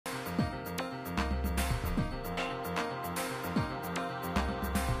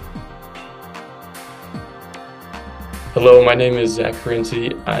Hello, my name is Zack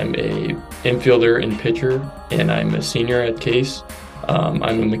Carinci. I'm a infielder and pitcher, and I'm a senior at CASE. I'm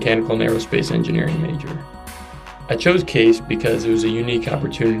a mechanical and aerospace engineering major. I chose CASE because it was a unique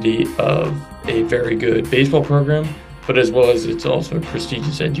opportunity of a very good baseball program, but as well as it's also a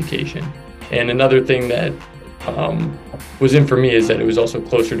prestigious education. And another thing that was in for me is that it was also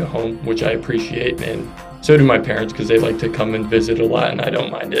closer to home, which I appreciate, and so do my parents because they like to come and visit a lot, and I don't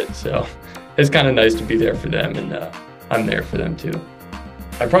mind it. So it's kind of nice to be there for them, and I'm there for them too.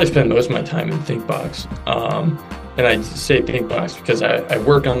 I probably spend most of my time in ThinkBox, and I say ThinkBox because I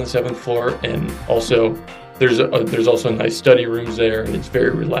work on the 7th floor, and also there's also nice study rooms there, and it's very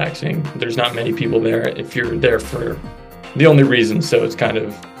relaxing. There's not many people there if you're there for the only reason, so it's kind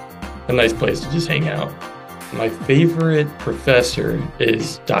of a nice place to just hang out. My favorite professor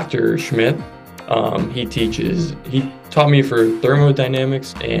is Dr. Schmidt. He taught me for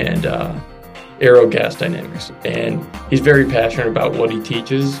thermodynamics and aerogas dynamics, and he's very passionate about what he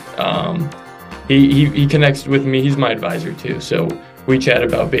teaches. He connects with me. He's my advisor too, so we chat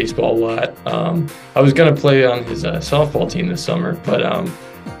about baseball a lot. I was gonna play on his softball team this summer, but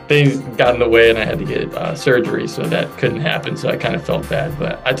things got in the way and I had to get surgery, so that couldn't happen, so I kind of felt bad,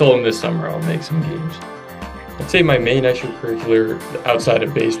 but I told him this summer I'll make some games. I'd say my main extracurricular outside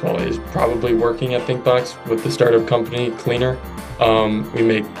of baseball is probably working at ThinkBox with the startup company Cleaner. We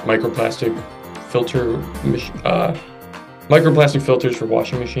make microplastic filters for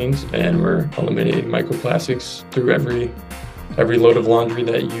washing machines, and we're eliminating microplastics through every load of laundry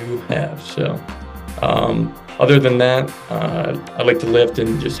that you have. So other than that, I like to lift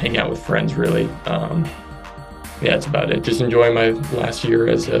and just hang out with friends, really. Yeah, that's about it. Just enjoying my last year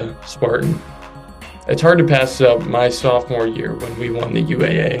as a Spartan. It's hard to pass up my sophomore year when we won the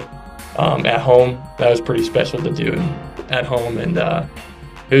UAA at home. That was pretty special to do at home, and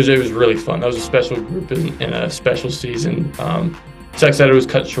it was really fun. That was a special group in a special season. Sucks that it was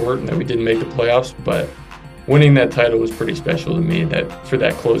cut short and that we didn't make the playoffs, but winning that title was pretty special to me, for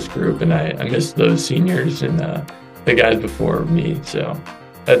that close group, and I miss those seniors and the guys before me. So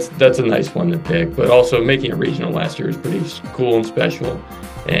that's a nice one to pick. But also making a regional last year was pretty cool and special,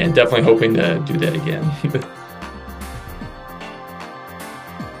 and definitely hoping to do that again.